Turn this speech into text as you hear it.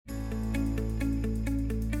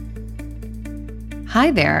Hi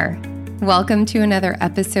there. Welcome to another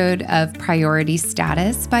episode of Priority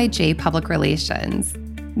Status by J Public Relations.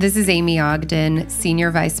 This is Amy Ogden, Senior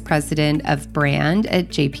Vice President of Brand at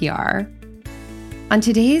JPR. On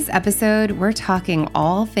today's episode, we're talking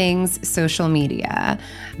all things social media.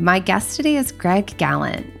 My guest today is Greg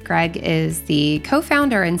Gallant. Greg is the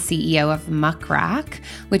co-founder and CEO of Muckrack,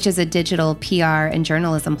 which is a digital PR and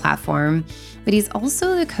journalism platform, but he's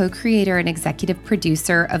also the co-creator and executive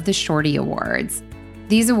producer of the Shorty Awards.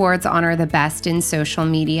 These awards honor the best in social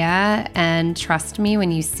media, and trust me,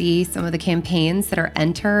 when you see some of the campaigns that are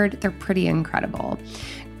entered, they're pretty incredible.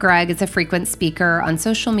 Greg is a frequent speaker on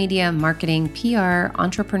social media, marketing, PR,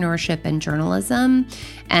 entrepreneurship, and journalism,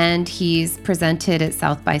 and he's presented at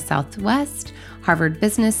South by Southwest, Harvard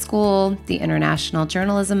Business School, the International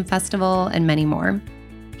Journalism Festival, and many more.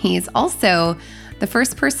 He's also the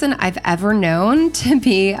first person I've ever known to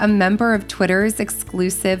be a member of Twitter's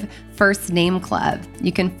exclusive First Name Club.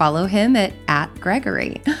 You can follow him at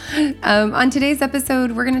Gregory. On today's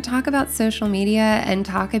episode, we're going to talk about social media and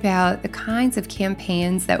talk about the kinds of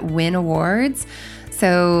campaigns that win awards.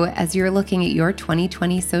 So as you're looking at your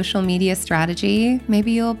 2020 social media strategy,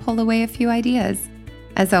 maybe you'll pull away a few ideas.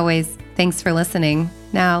 As always, thanks for listening.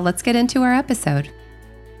 Now let's get into our episode.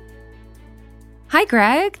 Hi,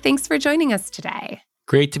 Greg. Thanks for joining us today.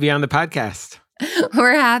 Great to be on the podcast.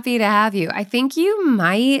 We're happy to have you. I think you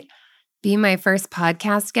might be my first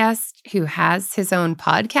podcast guest who has his own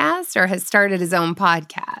podcast or has started his own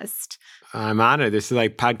podcast. I'm honored. This is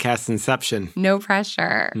like podcast inception. No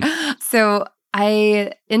pressure. So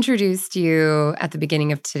I introduced you at the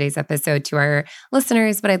beginning of today's episode to our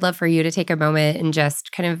listeners, but I'd love for you to take a moment and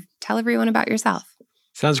just kind of tell everyone about yourself.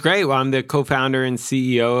 Sounds great. Well, I'm the co-founder and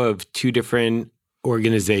CEO of two different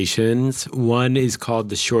organizations. One is called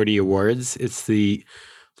the Shorty Awards. It's the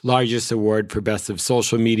largest award for best of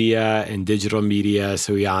social media and digital media.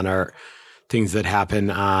 So we honor things that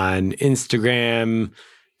happen on Instagram,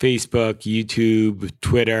 Facebook, YouTube,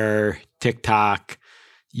 Twitter, TikTok,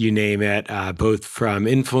 you name it, both from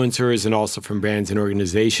influencers and also from brands and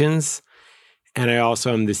organizations. And I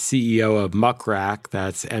also am the CEO of Muckrack,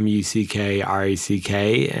 that's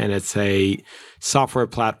Muckrack, and it's a software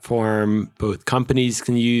platform both companies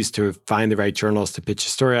can use to find the right journals to pitch a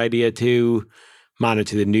story idea to,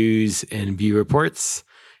 monitor the news and view reports,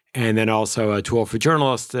 and then also a tool for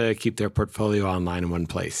journalists to keep their portfolio online in one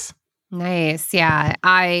place. Nice. Yeah.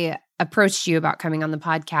 I approached you about coming on the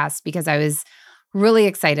podcast because I was really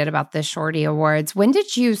excited about the Shorty Awards. When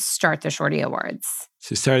did you start the Shorty Awards?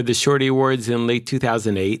 So started the Shorty Awards in late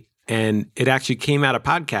 2008, and it actually came out of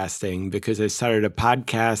podcasting because I started a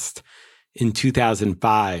podcast in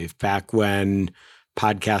 2005, back when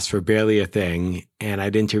podcasts were barely a thing, and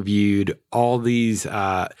I'd interviewed all these,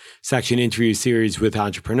 it's actually an interview series with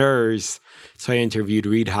entrepreneurs. So I interviewed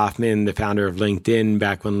Reid Hoffman, the founder of LinkedIn,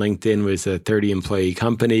 back when LinkedIn was a 30-employee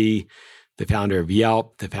company, the founder of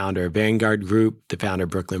Yelp, the founder of Vanguard Group, the founder of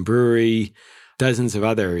Brooklyn Brewery, dozens of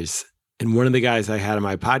others. And one of the guys I had on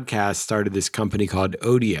my podcast started this company called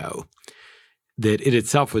Odeo, that it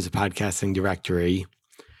itself was a podcasting directory.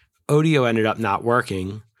 Odeo ended up not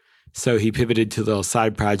working, so he pivoted to a little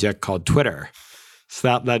side project called Twitter. So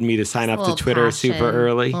that led me to sign up to Twitter super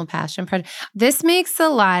early. Little passion project. This makes a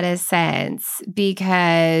lot of sense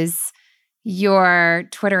because your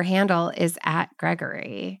Twitter handle is at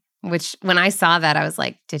Gregory, which when I saw that, I was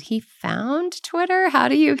like, did he found Twitter? How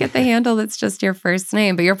do you get the handle that's just your first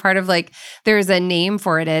name? But you're part of there's a name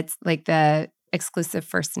for it. It's like the exclusive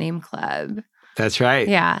First Name Club. That's right.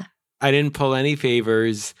 Yeah. I didn't pull any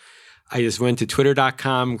favors. I just went to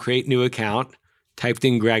twitter.com, create new account, typed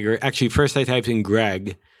in Gregory. Actually, first I typed in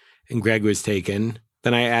Greg, and Greg was taken.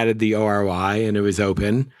 Then I added the ORY, and it was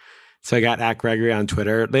open. So I got at Gregory on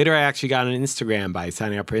Twitter. Later, I actually got on Instagram by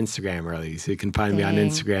signing up for Instagram early. So you can find me on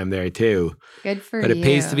Instagram there too. Good for you. But it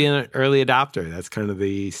pays to be an early adopter. That's kind of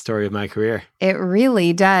the story of my career. It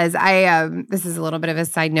really does. This is a little bit of a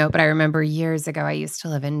side note, but I remember years ago, I used to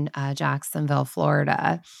live in Jacksonville,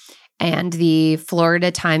 Florida. And the Florida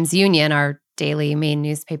Times-Union, our daily main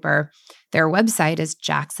newspaper, their website is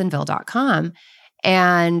jacksonville.com.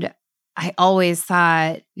 And I always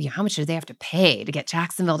thought, how much did they have to pay to get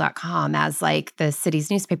jacksonville.com as the city's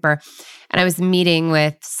newspaper? And I was meeting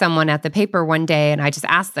with someone at the paper one day, and I just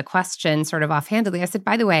asked the question sort of offhandedly. I said,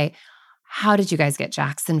 by the way, how did you guys get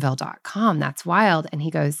jacksonville.com? That's wild. And he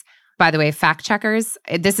goes, by the way, fact checkers,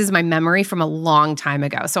 this is my memory from a long time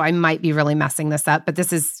ago, so I might be really messing this up, but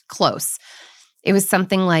this is close. It was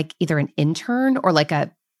something like either an intern or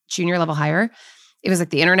a junior level hire. It was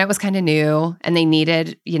the internet was kind of new and they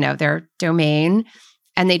needed, their domain.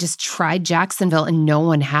 And they just tried Jacksonville and no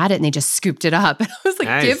one had it and they just scooped it up. And I was like,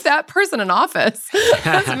 Nice. Give that person an office.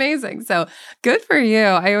 That's amazing. So good for you.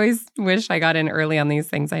 I always wish I got in early on these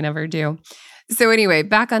things. I never do. So anyway,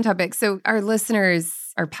 back on topic. So our listeners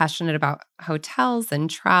are passionate about hotels and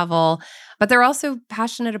travel, but they're also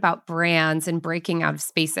passionate about brands and breaking out of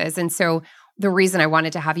spaces. And so the reason I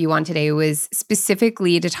wanted to have you on today was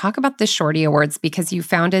specifically to talk about the Shorty Awards because you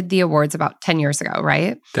founded the awards about 10 years ago,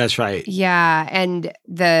 right? That's right. Yeah. And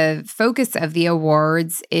the focus of the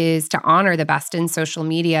awards is to honor the best in social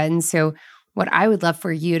media. And so what I would love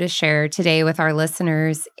for you to share today with our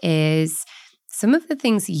listeners is some of the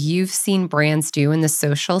things you've seen brands do in the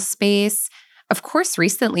social space, of course,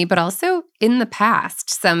 recently, but also in the past,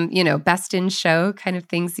 some, best in show kind of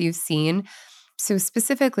things you've seen. So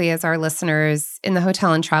specifically as our listeners in the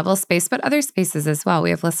hotel and travel space, but other spaces as well, we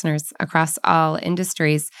have listeners across all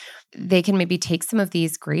industries, they can maybe take some of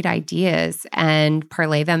these great ideas and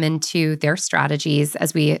parlay them into their strategies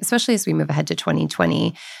especially as we move ahead to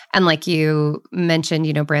 2020. And like you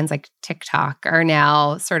mentioned, brands like TikTok are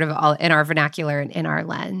now sort of all in our vernacular and in our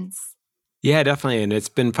lens. Yeah, definitely. And it's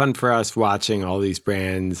been fun for us watching all these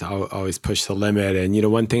brands always push the limit.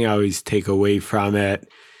 And, one thing I always take away from it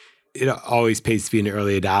always pays to be an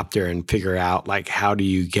early adopter and figure out how do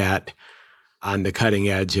you get on the cutting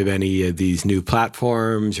edge of any of these new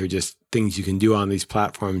platforms or just things you can do on these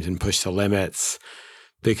platforms and push the limits.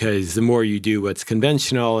 Because the more you do what's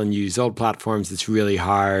conventional and use old platforms, it's really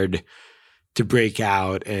hard to break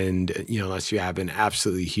out and, unless you have an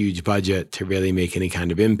absolutely huge budget to really make any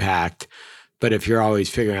kind of impact. But if you're always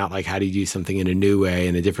figuring out how do you do something in a new way,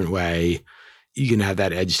 in a different way, you can have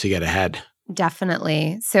that edge to get ahead.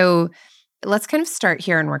 Definitely. So let's kind of start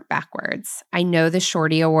here and work backwards. I know the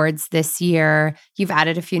Shorty Awards this year, you've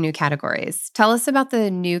added a few new categories. Tell us about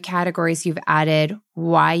the new categories you've added,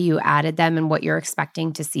 why you added them, and what you're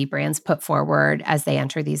expecting to see brands put forward as they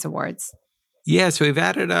enter these awards. Yeah, so we've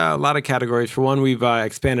added a lot of categories. For one, we've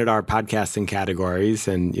expanded our podcasting categories.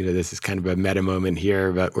 And, this is kind of a meta moment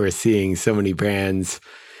here, but we're seeing so many brands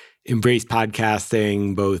embrace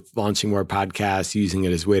podcasting, both launching more podcasts, using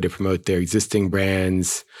it as a way to promote their existing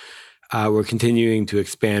brands. We're continuing to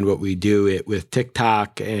expand what we do with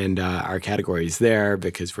TikTok and our categories there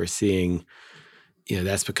because we're seeing,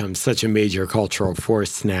 that's become such a major cultural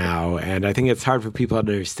force now. And I think it's hard for people to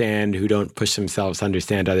understand who don't push themselves to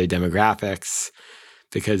understand other demographics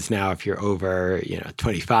because now if you're over,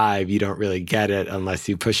 25, you don't really get it unless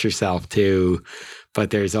you push yourself to. But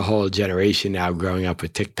there's a whole generation now growing up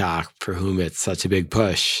with TikTok for whom it's such a big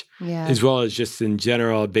push, as well as just in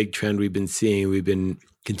general, a big trend we've been seeing. We've been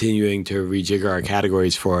continuing to rejigger our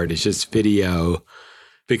categories for it. It's just video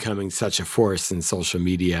becoming such a force in social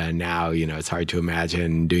media. And now, it's hard to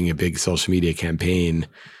imagine doing a big social media campaign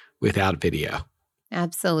without video.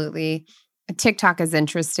 Absolutely. TikTok is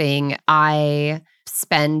interesting. I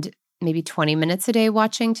spend maybe 20 minutes a day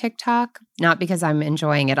watching TikTok, not because I'm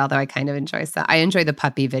enjoying it, although I kind of enjoy some. I enjoy the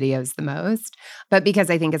puppy videos the most, but because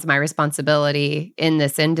I think it's my responsibility in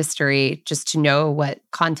this industry just to know what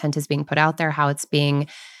content is being put out there, how it's being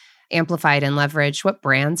amplified and leveraged, what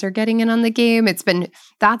brands are getting in on the game.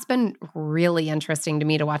 That's been really interesting to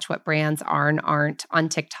me to watch what brands aren't on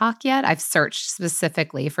TikTok yet. I've searched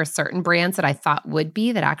specifically for certain brands that I thought would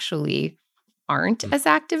be that actually aren't as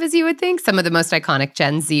active as you would think. Some of the most iconic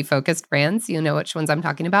Gen Z focused brands, you know which ones I'm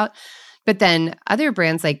talking about. But then other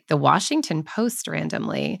brands like the Washington Post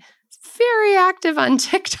randomly, very active on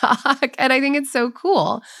TikTok. And I think it's so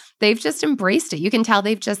cool. They've just embraced it. You can tell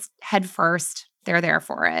they've just head first. They're there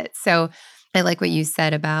for it. So I like what you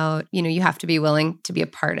said about, you have to be willing to be a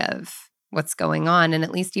part of what's going on. And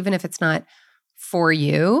at least even if it's not for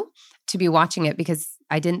you, to be watching it, because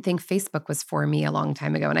I didn't think Facebook was for me a long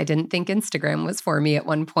time ago. And I didn't think Instagram was for me at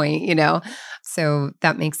one point, So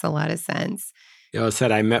that makes a lot of sense. You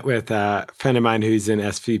said I met with a friend of mine who's an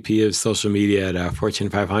SVP of social media at Fortune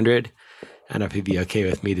 500. I don't know if he'd be okay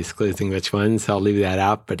with me disclosing which one, so I'll leave that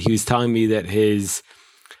out. But he was telling me that I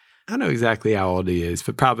don't know exactly how old he is,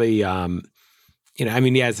 but probably,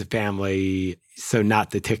 he has a family, so not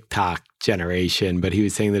the TikTok generation, but he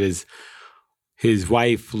was saying that his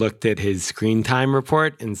wife looked at his screen time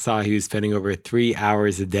report and saw he was spending over 3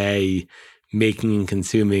 hours a day making and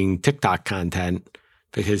consuming TikTok content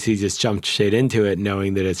because he just jumped straight into it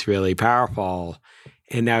knowing that it's really powerful.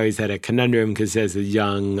 And now he's at a conundrum because he has a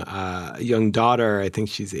young daughter, I think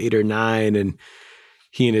she's 8 or 9, and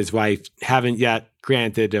he and his wife haven't yet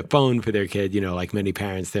granted a phone for their kid. Like many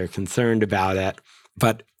parents, they're concerned about it.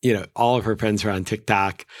 But, all of her friends are on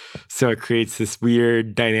TikTok. So it creates this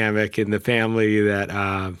weird dynamic in the family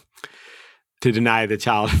that to deny the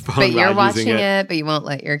child a phone. But you're watching using it, but you won't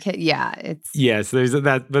let your kid. Yeah, it's yes. There's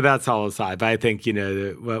that, but that's all aside. But I think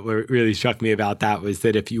what really struck me about that was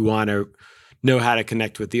that if you want to know how to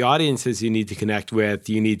connect with the audiences you need to connect with,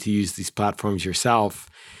 you need to use these platforms yourself,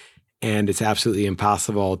 and it's absolutely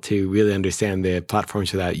impossible to really understand the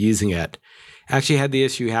platforms without using it. I actually had the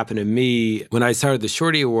issue happen to me when I started the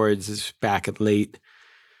Shorty Awards back in late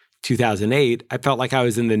 2008. I felt like I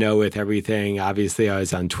was in the know with everything. Obviously, I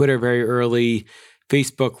was on Twitter very early.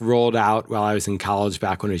 Facebook rolled out while I was in college,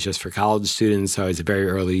 back when it was just for college students. So I was a very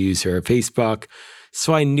early user of Facebook.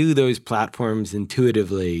 So I knew those platforms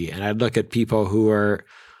intuitively. And I'd look at people who were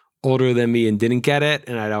older than me and didn't get it.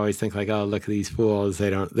 And I'd always think like, oh, look at these fools.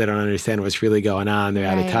 They don't understand what's really going on. They're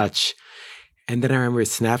out of touch. And then I remember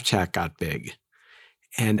Snapchat got big.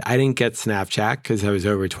 And I didn't get Snapchat because I was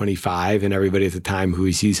over 25, and everybody at the time who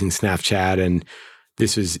was using Snapchat, and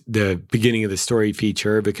this was the beginning of the story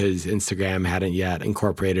feature because Instagram hadn't yet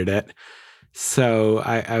incorporated it. So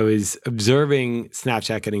I was observing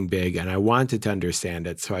Snapchat getting big, and I wanted to understand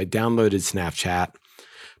it. So I downloaded Snapchat,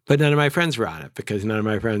 but none of my friends were on it because none of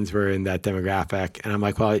my friends were in that demographic. And I'm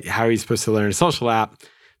like, well, how are you supposed to learn a social app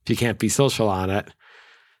if you can't be social on it?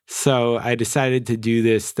 So I decided to do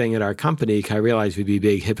this thing at our company because I realized we'd be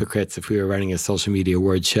big hypocrites if we were running a social media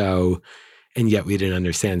award show, and yet we didn't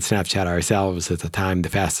understand Snapchat ourselves at the time, the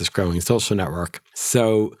fastest growing social network.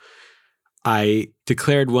 So I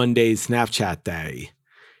declared one day Snapchat Day.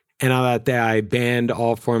 And on that day, I banned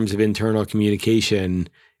all forms of internal communication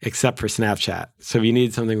except for Snapchat. So if you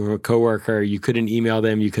needed something from a coworker, you couldn't email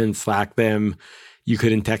them, you couldn't Slack them, you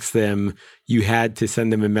couldn't text them. You had to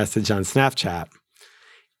send them a message on Snapchat.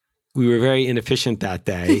 We were very inefficient that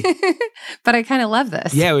day. But I kind of love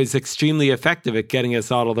this. Yeah, it was extremely effective at getting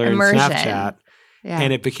us all to learn Immersion. Snapchat. Yeah.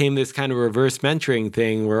 And it became this kind of reverse mentoring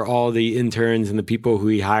thing where all the interns and the people who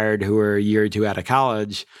we hired who were a year or two out of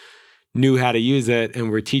college knew how to use it and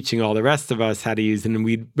were teaching all the rest of us how to use it. And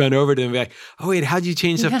we'd run over to them and be like, oh, wait, how'd you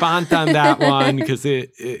change the font on that one? Because the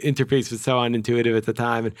interface was so unintuitive at the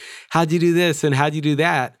time. And how'd you do this? And how'd you do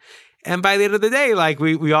that? And by the end of the day, like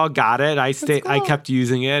we all got it. I kept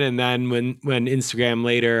using it. And then when Instagram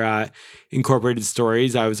later incorporated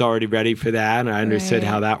stories, I was already ready for that. And I understood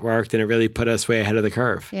how that worked. And it really put us way ahead of the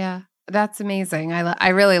curve. Yeah, that's amazing. I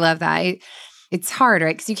really love that. It's hard,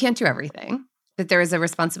 right? Because you can't do everything. But there is a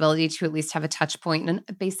responsibility to at least have a touch point and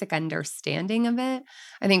a basic understanding of it.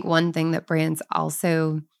 I think one thing that brands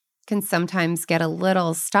also can sometimes get a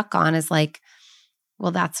little stuck on is like,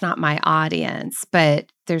 well, that's not my audience. But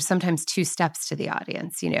there's sometimes two steps to the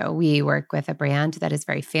audience. You know, we work with a brand that is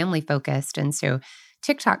very family focused. And so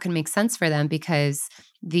TikTok can make sense for them because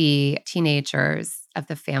the teenagers of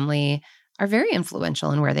the family are very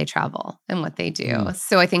influential in where they travel and what they do.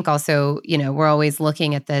 So I think also, you know, we're always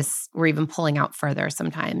looking at this. We're even pulling out further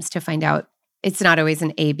sometimes to find out it's not always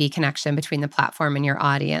an A-B connection between the platform and your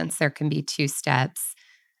audience. There can be two steps.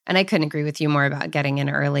 And I couldn't agree with you more about getting in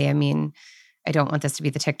early. I mean, I don't want this to be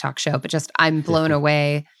the TikTok show, but just I'm blown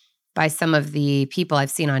away by some of the people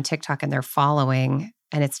I've seen on TikTok and they're following.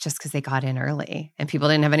 And it's just because they got in early and people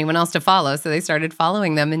didn't have anyone else to follow. So they started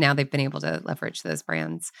following them and now they've been able to leverage those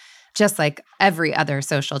brands. Just like every other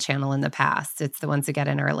social channel in the past, it's the ones that get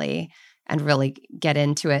in early and really get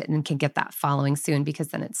into it and can get that following soon because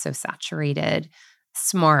then it's so saturated.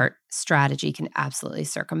 Smart strategy can absolutely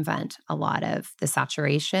circumvent a lot of the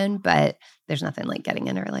saturation, but there's nothing like getting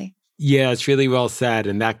in early. Yeah, it's really well said.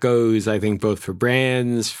 And that goes, I think, both for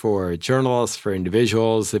brands, for journalists, for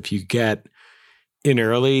individuals. If you get in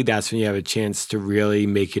early, that's when you have a chance to really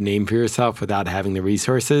make a name for yourself without having the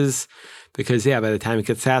resources. Because, by the time it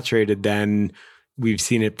gets saturated, then we've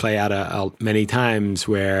seen it play out many times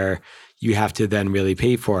where you have to then really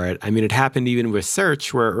pay for it. I mean, it happened even with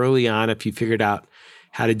search, where early on, if you figured out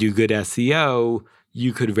how to do good SEO,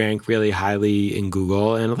 you could rank really highly in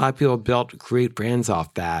Google. And a lot of people built great brands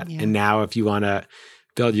off that. Yeah. And now if you want to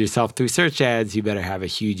build yourself through search ads, you better have a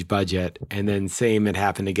huge budget. And then same, it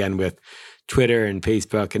happened again with Twitter and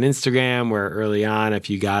Facebook and Instagram, where early on, if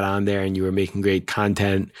you got on there and you were making great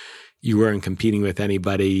content, you weren't competing with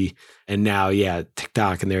anybody. And now,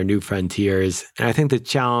 TikTok and their new frontiers. And I think the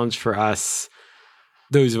challenge for us,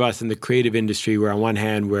 those of us in the creative industry, where on one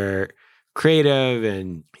hand, we're creative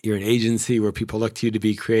and you're an agency where people look to you to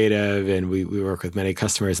be creative. And we work with many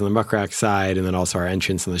customers on the Muck Rack side. And then also our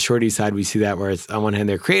entrants on the Shorty side, we see that where it's on one hand,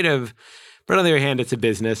 they're creative, but on the other hand, it's a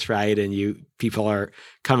business, right? And people are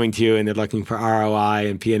coming to you and they're looking for ROI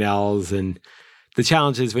and P&Ls. And the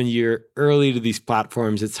challenge is when you're early to these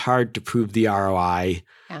platforms, it's hard to prove the ROI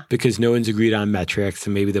because no one's agreed on metrics.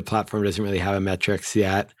 And maybe the platform doesn't really have a metrics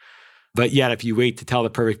yet. But yet, if you wait to tell the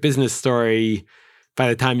perfect business story, by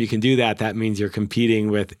the time you can do that, that means you're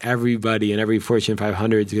competing with everybody, and every Fortune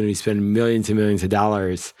 500 is going to be spending millions and millions of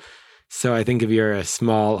dollars. So I think if you're a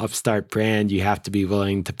small upstart brand, you have to be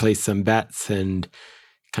willing to place some bets and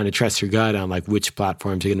kind of trust your gut on like which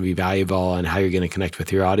platforms are going to be valuable and how you're going to connect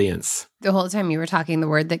with your audience. The whole time you were talking, the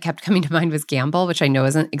word that kept coming to mind was gamble, which I know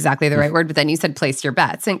isn't exactly the right word, but then you said place your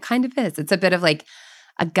bets. And it kind of is. It's a bit of like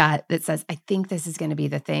a gut that says, I think this is going to be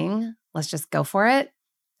the thing. Let's just go for it.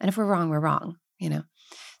 And if we're wrong, we're wrong, you know?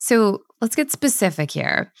 So let's get specific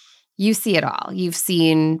here. You see it all. You've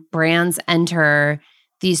seen brands enter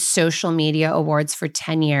these social media awards for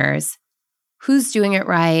 10 years. Who's doing it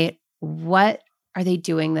right? What are they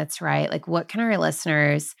doing that's right? Like, what can our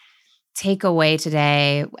listeners take away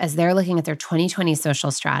today as they're looking at their 2020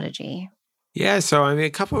 social strategy? Yeah, so I mean, a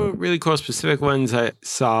couple of really cool specific ones I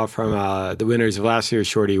saw from the winners of last year's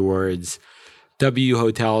Shorty Awards. W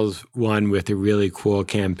Hotels won with a really cool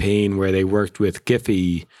campaign where they worked with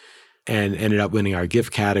Giphy and ended up winning our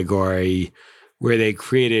gift category, where they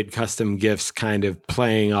created custom gifts kind of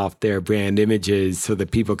playing off their brand images so that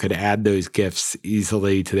people could add those gifts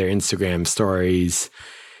easily to their Instagram stories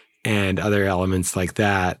and other elements like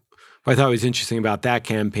that. What I thought was interesting about that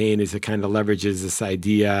campaign is it kind of leverages this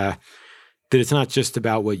idea that it's not just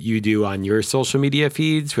about what you do on your social media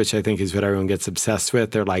feeds, which I think is what everyone gets obsessed with.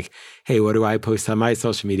 They're like, hey, what do I post on my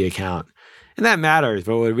social media account? And that matters.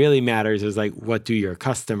 But what really matters is like, what do your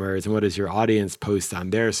customers and what does your audience post on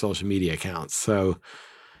their social media accounts? So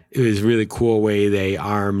it was a really cool way they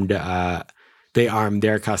armed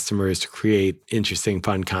their customers to create interesting,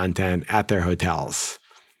 fun content at their hotels.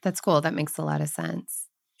 That's cool. That makes a lot of sense.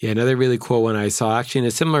 Yeah, another really cool one I saw, actually in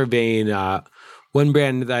a similar vein, one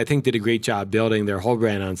brand that I think did a great job building their whole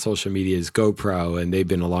brand on social media is GoPro, and they've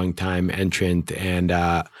been a long-time entrant and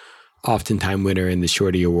oftentimes winner in the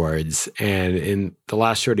Shorty Awards. And in the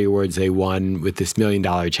last Shorty Awards, they won with this $1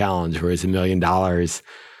 million challenge, where it's $1 million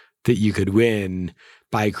that you could win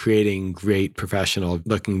by creating great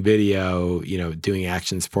professional-looking video, you know, doing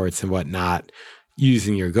action sports and whatnot,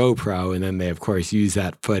 using your GoPro. And then they, of course, use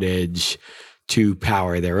that footage to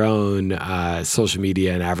power their own social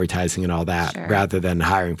media and advertising and all that, sure, rather than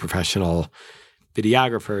hiring professional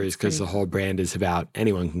videographers, because the whole brand is about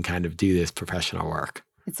anyone can kind of do this professional work.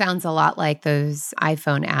 It sounds a lot like those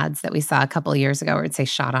iPhone ads that we saw a couple of years ago where it'd say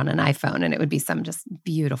shot on an iPhone and it would be some just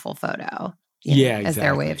beautiful photo. Yeah, exactly. As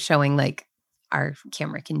their way of showing like our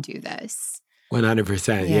camera can do this.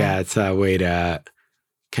 100%. Yeah, it's a way to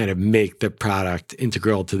kind of make the product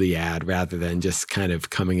integral to the ad rather than just kind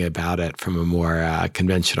of coming about it from a more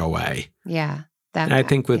conventional way. Yeah. And I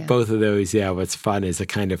think with both of those, what's fun is it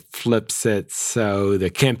kind of flips it. So the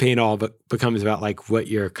campaign all becomes about like what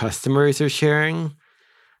your customers are sharing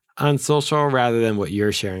on social rather than what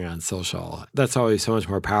you're sharing on social. That's always so much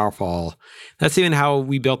more powerful. That's even how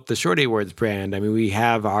we built the Shorty Awards brand. I mean, we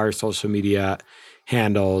have our social media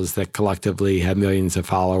handles that collectively have millions of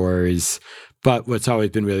followers. But what's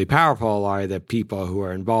always been really powerful are the people who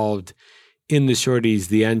are involved in the Shorties,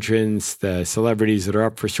 the entrants, the celebrities that are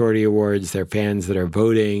up for Shorty Awards, their fans that are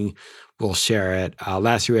voting will share it.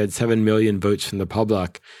 Last year we had 7 million votes from the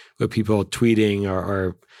public with people tweeting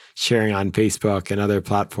or sharing on Facebook and other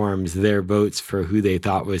platforms their votes for who they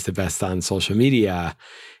thought was the best on social media.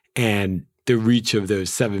 And the reach of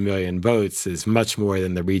those 7 million votes is much more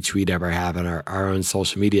than the reach we'd ever have on our own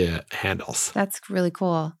social media handles. That's really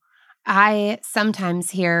cool. I sometimes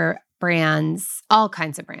hear brands, all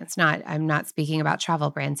kinds of brands, I'm not speaking about travel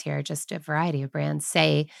brands here, just a variety of brands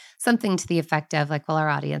say something to the effect of like, well, our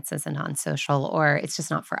audience isn't on social or it's just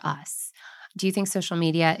not for us. Do you think social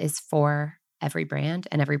media is for every brand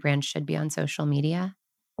and every brand should be on social media?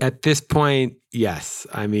 At this point, yes.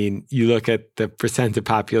 I mean, you look at the percent of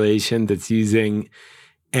population that's using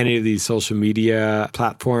any of these social media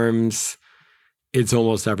platforms, it's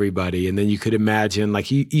almost everybody. And then you could imagine,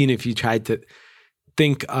 like, even if you tried to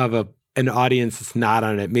think of an audience that's not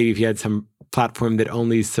on it, maybe if you had some platform that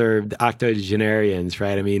only served octogenarians,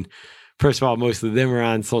 right? I mean, first of all, most of them are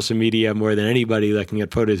on social media more than anybody looking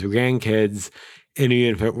at photos of grandkids. And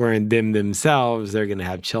even if it weren't them themselves, they're going to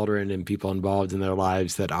have children and people involved in their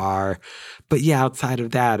lives that are. But yeah, outside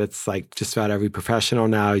of that, it's like just about every professional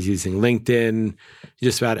now is using LinkedIn.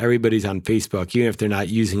 Just about everybody's on Facebook, even if they're not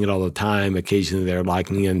using it all the time. Occasionally they're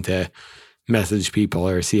logging in to message people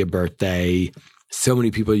or see a birthday. So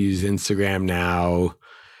many people use Instagram now.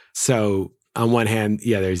 So on one hand,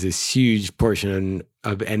 there's this huge portion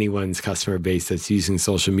of anyone's customer base that's using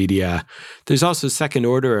social media. There's also second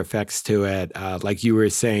order effects to it. Like you were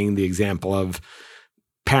saying, the example of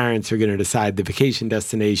parents are going to decide the vacation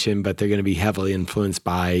destination, but they're going to be heavily influenced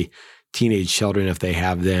by teenage children if they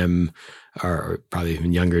have them, or probably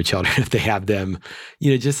even younger children if they have them.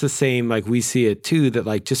 Just the same, like we see it too, that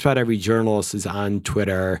like just about every journalist is on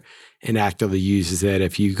Twitter and actively uses it.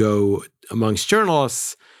 If you go amongst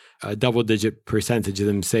journalists, a double-digit percentage of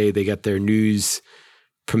them say they get their news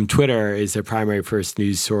from Twitter as their primary first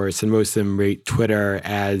news source, and most of them rate Twitter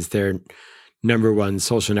as their number one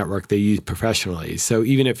social network they use professionally. So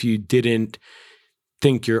even if you didn't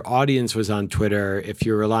think your audience was on Twitter, if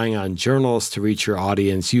you're relying on journalists to reach your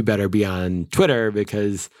audience, you better be on Twitter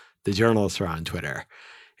because the journalists are on Twitter.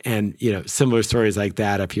 And, similar stories like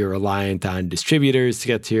that, if you're reliant on distributors to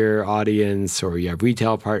get to your audience, or you have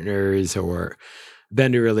retail partners or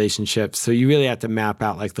vendor relationships. So you really have to map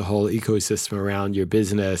out like the whole ecosystem around your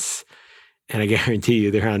business. And I guarantee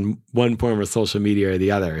you they're on one form of social media or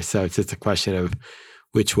the other. So it's just a question of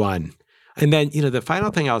which one. And then, the final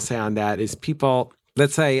thing I'll say on that is people,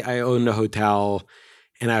 let's say I owned a hotel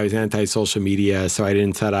and I was anti-social media, so I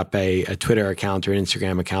didn't set up a Twitter account or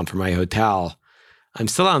Instagram account for my hotel. I'm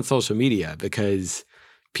still on social media because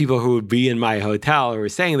people who would be in my hotel who are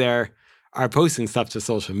staying there are posting stuff to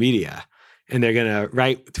social media. And they're going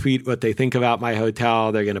to tweet what they think about my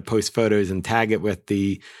hotel. They're going to post photos and tag it with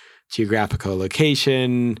the geographical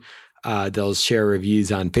location. They'll share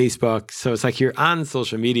reviews on Facebook. So it's like you're on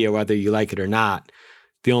social media whether you like it or not.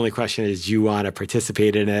 The only question is, do you want to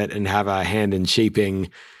participate in it and have a hand in shaping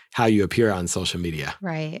how you appear on social media?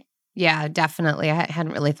 Right. Yeah, definitely. I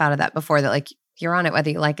hadn't really thought of that before, that like you're on it whether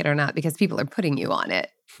you like it or not because people are putting you on it,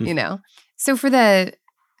 So for the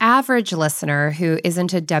average listener who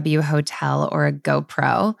isn't a W Hotel or a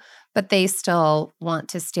GoPro, but they still want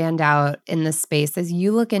to stand out in the space, as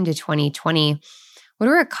you look into 2020, what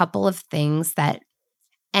are a couple of things that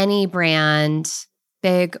any brand,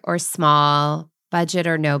 big or small, budget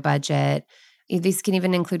or no budget, these can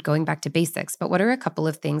even include going back to basics, but what are a couple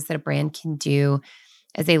of things that a brand can do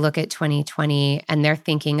as they look at 2020 and they're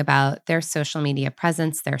thinking about their social media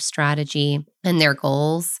presence, their strategy, and their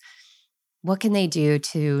goals? What can they do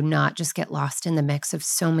to not just get lost in the mix of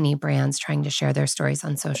so many brands trying to share their stories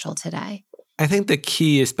on social today? I think the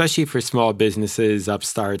key, especially for small businesses,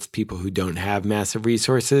 upstarts, people who don't have massive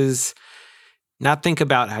resources, not think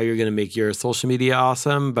about how you're going to make your social media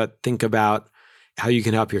awesome, but think about how you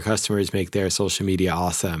can help your customers make their social media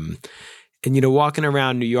awesome. And, walking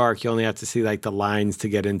around New York, you only have to see like the lines to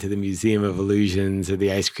get into the Museum of Illusions or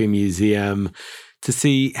the Ice Cream Museum to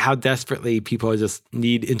see how desperately people just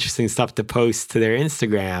need interesting stuff to post to their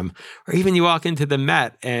Instagram. Or even you walk into the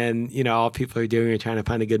Met and, all people are doing are trying to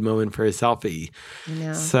find a good moment for a selfie.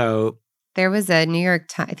 So there was a New York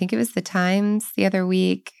Times, I think it was the Times the other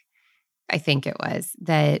week,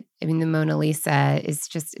 the Mona Lisa is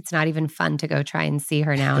just, it's not even fun to go try and see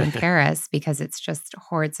her now in Paris because it's just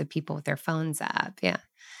hordes of people with their phones up. Yeah.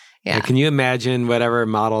 Can you imagine whatever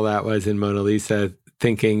model that was in Mona Lisa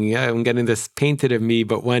thinking, I'm getting this painted of me,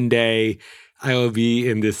 but one day I will be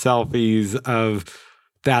in the selfies of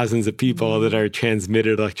thousands of people that are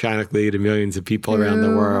transmitted electronically to millions of people around the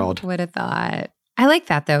world. Who would have thought? I like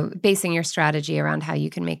that, though, basing your strategy around how you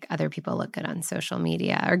can make other people look good on social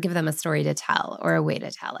media or give them a story to tell or a way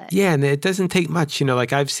to tell it. Yeah, and it doesn't take much.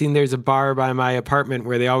 Like I've seen there's a bar by my apartment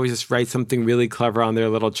where they always just write something really clever on their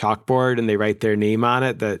little chalkboard and they write their name on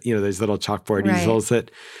it. That, there's little chalkboard easels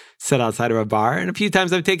that sit outside of a bar. And a few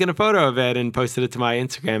times I've taken a photo of it and posted it to my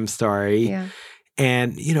Instagram story. Yeah.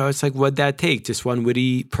 And, it's like, what'd that take? Just one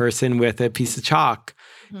witty person with a piece of chalk.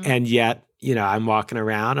 Mm-hmm. And yet, I'm walking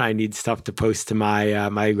around. I need stuff to post to my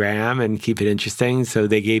my gram and keep it interesting. So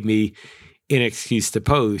they gave me an excuse to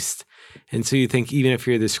post. And so you think, even if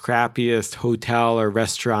you're the scrappiest hotel or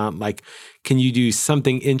restaurant, like, can you do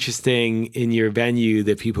something interesting in your venue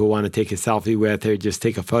that people want to take a selfie with or just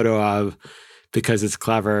take a photo of because it's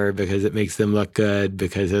clever, because it makes them look good,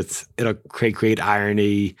 because it'll create great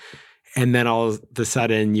irony. And then all of a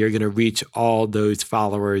sudden, you're going to reach all those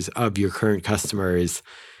followers of your current customers.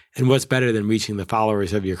 And what's better than reaching the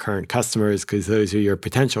followers of your current customers, because those are your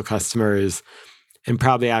potential customers, and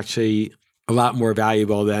probably actually a lot more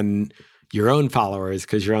valuable than your own followers,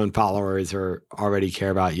 because your own followers already care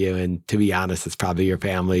about you. And to be honest, it's probably your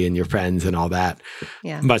family and your friends and all that.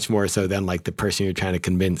 Yeah. Much more so than like the person you're trying to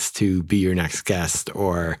convince to be your next guest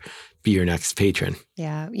or be your next patron.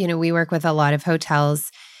 Yeah. We work with a lot of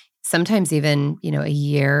hotels, sometimes even, a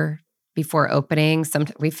year before opening.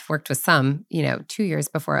 We've worked with some, 2 years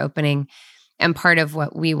before opening. And part of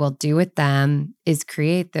what we will do with them is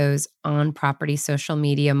create those on-property social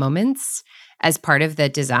media moments as part of the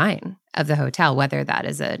design of the hotel, whether that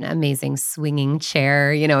is an amazing swinging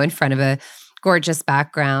chair, in front of a gorgeous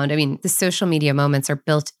background. I mean, the social media moments are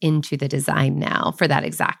built into the design now for that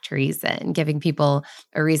exact reason, giving people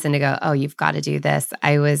a reason to go, oh, you've got to do this.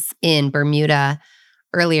 I was in Bermuda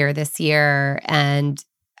earlier this year, and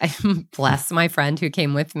I bless my friend who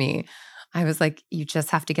came with me. I was like, you just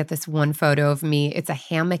have to get this one photo of me. It's a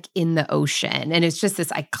hammock in the ocean. And it's just this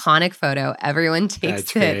iconic photo. Everyone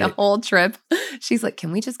takes it the whole trip. She's like,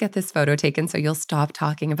 can we just get this photo taken so you'll stop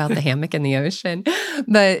talking about the hammock in the ocean?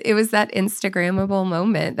 But it was that Instagrammable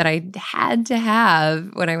moment that I had to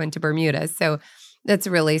have when I went to Bermuda. So that's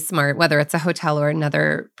really smart, whether it's a hotel or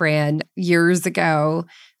another brand. Years ago,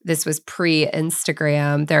 this was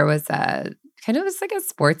pre-Instagram. There was like a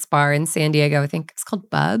sports bar in San Diego. I think it's called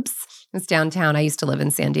Bubs. It's downtown. I used to live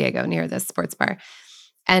in San Diego near this sports bar.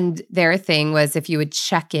 And their thing was if you would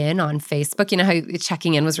check in on Facebook, you know how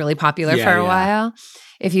checking in was really popular for a while?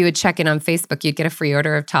 If you would check in on Facebook, you'd get a free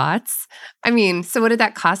order of tots. I mean, so what did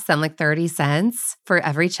that cost them? Like 30 cents for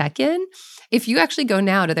every check-in? If you actually go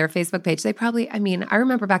now to their Facebook page, they probably, I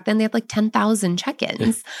remember back then they had like 10,000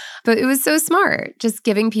 check-ins. But it was so smart, just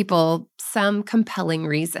giving people some compelling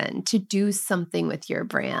reason to do something with your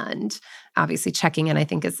brand. Obviously, checking in, I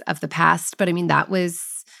think, is of the past. But I mean, that was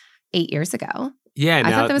 8 years ago. Yeah,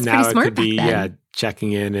 I thought that was pretty smart it could be, back then.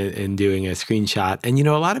 checking in and doing a screenshot. And,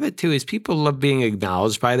 a lot of it, too, is people love being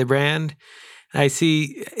acknowledged by the brand. I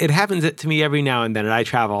see it happens to me every now and then, and I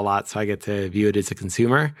travel a lot, so I get to view it as a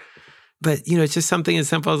consumer. But, it's just something as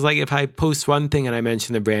simple as like if I post one thing and I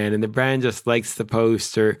mention the brand and the brand just likes the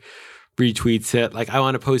post or retweets it, like I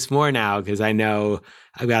want to post more now because I know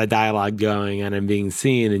I've got a dialogue going and I'm being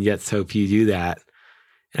seen, and yet so few do that.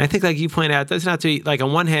 And I think like you point out, it doesn't have to be, like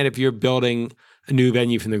on one hand, if you're building a new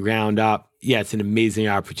venue from the ground up, yeah, it's an amazing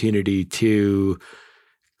opportunity to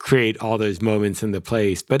create all those moments in the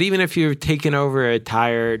place. But even if you're taking over a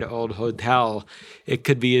tired old hotel, it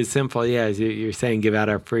could be as simple, as you're saying, give out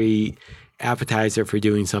a free appetizer for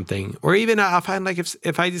doing something. Or even I'll find like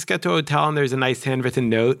if I just get to a hotel and there's a nice handwritten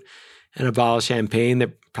note and a bottle of champagne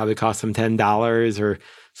that probably costs them $10 or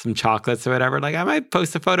some chocolates or whatever, like I might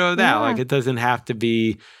post a photo of that. Like it doesn't have to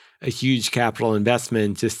be a huge capital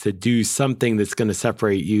investment just to do something that's going to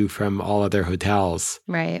separate you from all other hotels.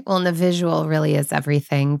 Right. Well, and the visual really is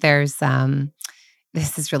everything. There's,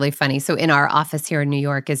 this is really funny. So in our office here in New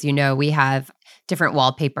York, as you know, we have different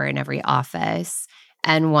wallpaper in every office.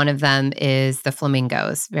 And one of them is the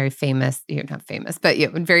flamingos, very famous, not famous, but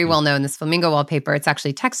very well known, this flamingo wallpaper. It's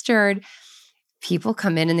actually textured. People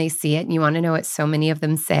come in and they see it, and you want to know what so many of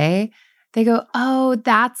them say? They go, oh,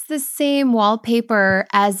 that's the same wallpaper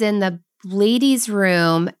as in the ladies'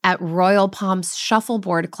 room at Royal Palms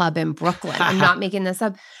Shuffleboard Club in Brooklyn. I'm not making this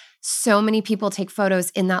up. So many people take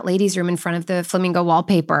photos in that ladies' room in front of the flamingo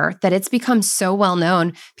wallpaper that it's become so well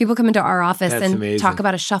known. People come into our office and talk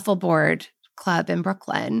about a shuffleboard club in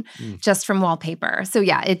Brooklyn just from wallpaper. So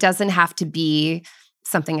yeah, it doesn't have to be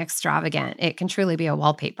something extravagant. It can truly be a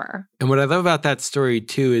wallpaper. And what I love about that story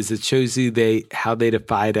too is it shows you how they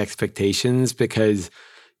defied expectations, because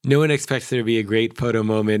no one expects there to be a great photo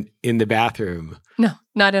moment in the bathroom. No,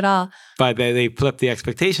 not at all. But they flip the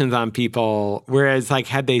expectations on people. Whereas like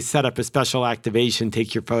had they set up a special activation,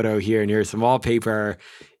 take your photo here and here's some wallpaper,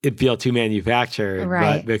 it'd feel too manufactured.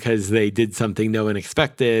 Right. But because they did something no one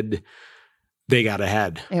expected, they got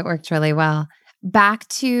ahead. It worked really well. Back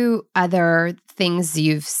to other things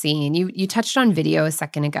you've seen. You touched on video a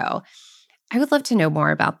second ago. I would love to know more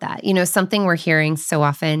about that. Something we're hearing so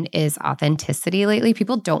often is authenticity lately.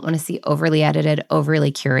 People don't want to see overly edited,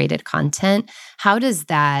 overly curated content. How does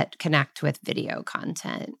that connect with video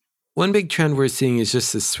content? One big trend we're seeing is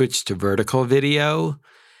just the switch to vertical video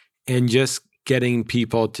and just getting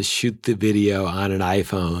people to shoot the video on an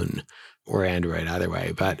iPhone or Android, either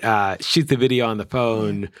way, but shoot the video on the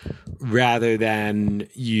phone rather than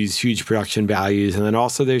use huge production values. And then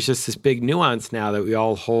also there's just this big nuance now that we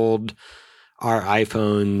all hold our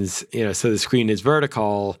iPhones, so the screen is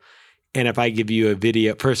vertical. And if I give you a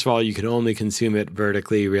video, first of all, you can only consume it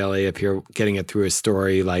vertically, really, if you're getting it through a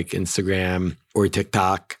story like Instagram or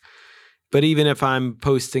TikTok. But even if I'm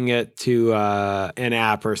posting it to an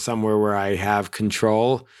app or somewhere where I have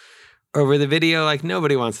control over the video, like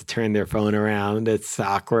nobody wants to turn their phone around. It's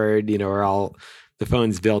awkward, the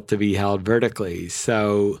phone's built to be held vertically.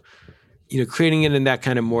 So, creating it in that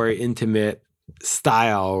kind of more intimate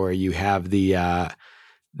style where you have the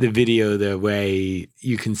video the way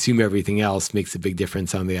you consume everything else makes a big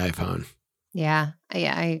difference on the iPhone. Yeah, I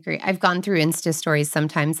agree. I've gone through Insta stories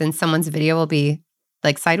sometimes and someone's video will be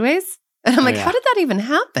like sideways. And I'm like, how did that even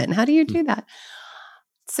happen? How do you do that?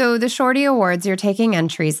 So the Shorty Awards, you're taking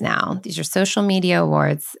entries now. These are social media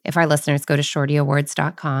awards. If our listeners go to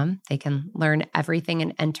shortyawards.com, they can learn everything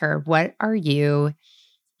and enter. What are you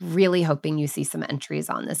really hoping you see some entries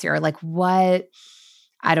on this year? Like what,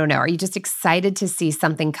 I don't know. Are you just excited to see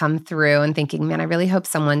something come through and thinking, man, I really hope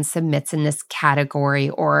someone submits in this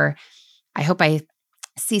category, or I hope I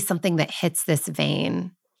see something that hits this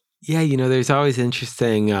vein? Yeah, there's always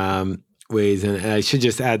interesting ways. And I should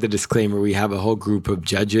just add the disclaimer. We have a whole group of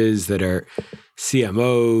judges that are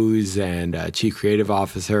CMOs and chief creative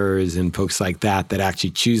officers and folks like that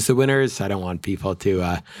actually choose the winners. I don't want people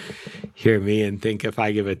to hear me and think if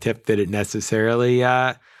I give a tip that it necessarily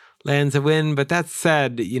lands a win. But that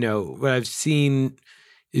said, what I've seen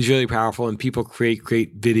is really powerful, and people create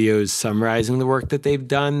great videos summarizing the work that they've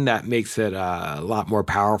done. That makes it a lot more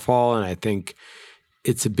powerful. And I think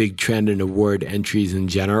it's a big trend in award entries in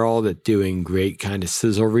general, that doing great kind of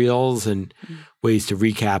sizzle reels and ways to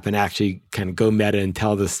recap and actually kind of go meta and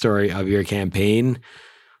tell the story of your campaign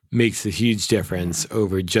makes a huge difference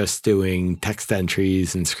over just doing text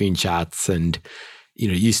entries and screenshots. And,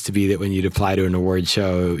 it used to be that when you'd apply to an award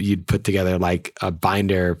show, you'd put together like a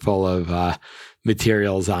binder full of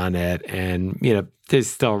materials on it. And, there's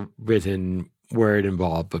still written word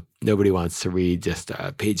involved, but nobody wants to read just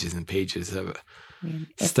pages and pages of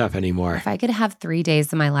stuff anymore. If I could have 3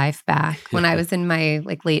 days of my life back, when I was in my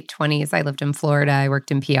late 20s, I lived in Florida, I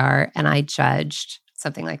worked in PR, and I judged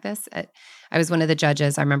something like this. I was one of the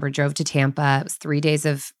judges. I remember drove to Tampa. It was 3 days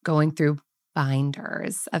of going through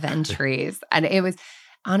binders of entries. And it was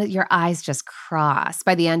on it, your eyes just cross.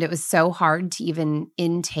 By the end, it was so hard to even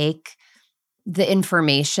intake the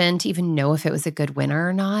information to even know if it was a good winner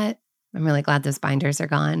or not. I'm really glad those binders are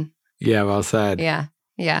gone. Yeah, well said. Yeah.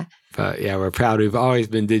 But yeah, we're proud. We've always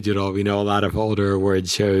been digital. We know a lot of older award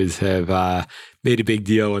shows have made a big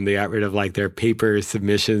deal when they got rid of their paper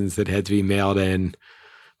submissions that had to be mailed in.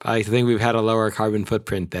 But I think we've had a lower carbon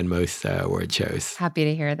footprint than most award shows. Happy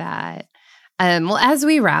to hear that. Well, as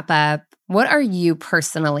we wrap up, what are you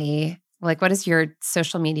personally, what is your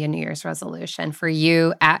social media New Year's resolution for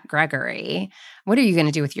you at Gregory? What are you going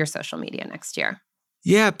to do with your social media next year?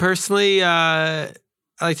 Yeah, personally, I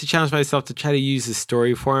like to challenge myself to try to use the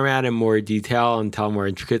story format in more detail and tell more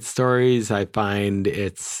intricate stories. I find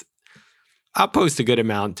I'll post a good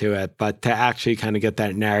amount to it, but to actually kind of get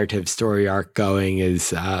that narrative story arc going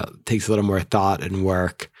takes a little more thought and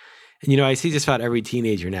work. And, I see just about every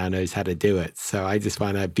teenager now knows how to do it. So I just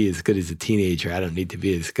want to be as good as a teenager. I don't need to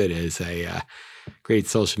be as good as a great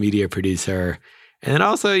social media producer. And then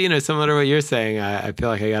also, similar to what you're saying, I feel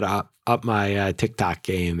like I got to up my TikTok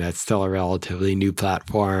game. That's still a relatively new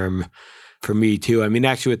platform for me too. I mean,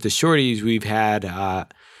 actually with the Shorties, we've had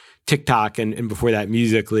TikTok and before that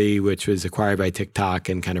Musical.ly, which was acquired by TikTok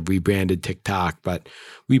and kind of rebranded TikTok. But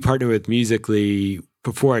we partnered with Musical.ly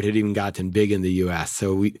before it had even gotten big in the US.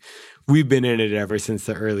 So we've been in it ever since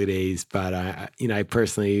the early days. But I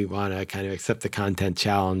personally want to kind of accept the content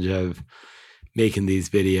challenge of making these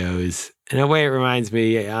videos. In a way, it reminds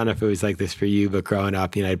me, I don't know if it was like this for you, but growing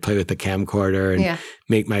up, I'd play with the camcorder and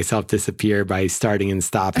make myself disappear by starting and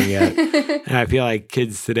stopping it. And I feel like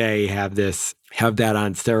kids today have that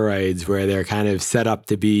on steroids where they're kind of set up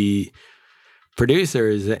to be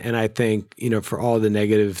producers. And I think, for all the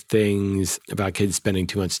negative things about kids spending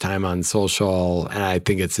too much time on social, and I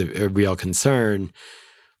think it's a real concern,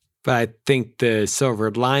 but I think the silver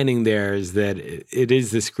lining there is that it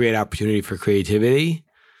is this great opportunity for creativity.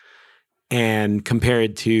 And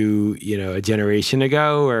compared to, a generation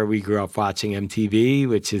ago where we grew up watching MTV,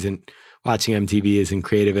 watching MTV isn't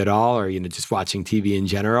creative at all, or, just watching TV in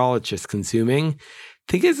general, it's just consuming.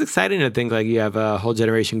 I think it's exciting to think you have a whole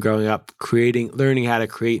generation growing up learning how to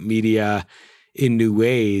create media in new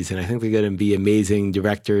ways. And I think they're going to be amazing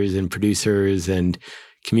directors and producers and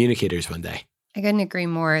communicators one day. I couldn't agree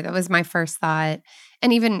more. That was my first thought.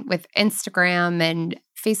 And even with Instagram and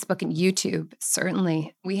Facebook and YouTube,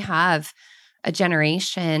 certainly we have a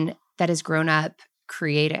generation that has grown up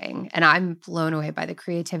creating. And I'm blown away by the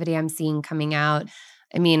creativity I'm seeing coming out.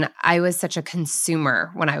 I mean, I was such a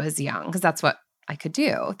consumer when I was young because that's what I could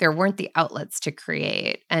do. There weren't the outlets to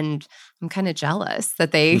create. And I'm kind of jealous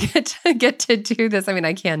that they get to do this. I mean,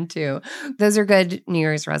 I can too. Those are good New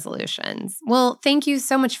Year's resolutions. Well, thank you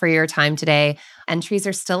so much for your time today. Entries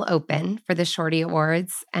are still open for the Shorty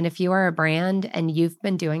Awards. And if you are a brand and you've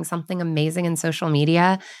been doing something amazing in social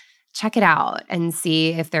media, check it out and see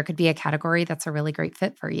if there could be a category that's a really great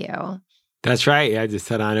fit for you. That's right. Yeah, just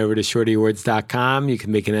head on over to shortyawards.com. You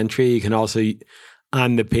can make an entry. You can also,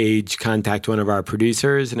 on the page, contact one of our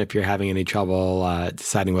producers. And if you're having any trouble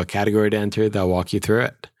deciding what category to enter, they'll walk you through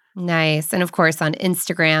it. Nice. And of course, on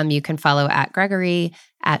Instagram, you can follow at Gregory,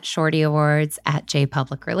 at Shorty Awards, at J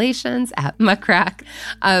Public Relations, at Muckrack.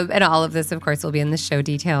 And all of this, of course, will be in the show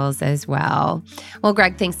details as well. Well,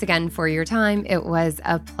 Greg, thanks again for your time. It was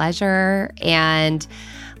a pleasure. And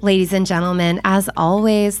ladies and gentlemen, as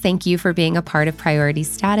always, thank you for being a part of Priority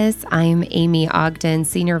Status. I'm Amy Ogden,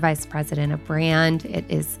 Senior Vice President of Brand. It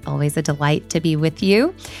is always a delight to be with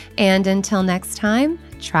you. And until next time,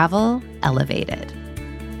 travel elevated.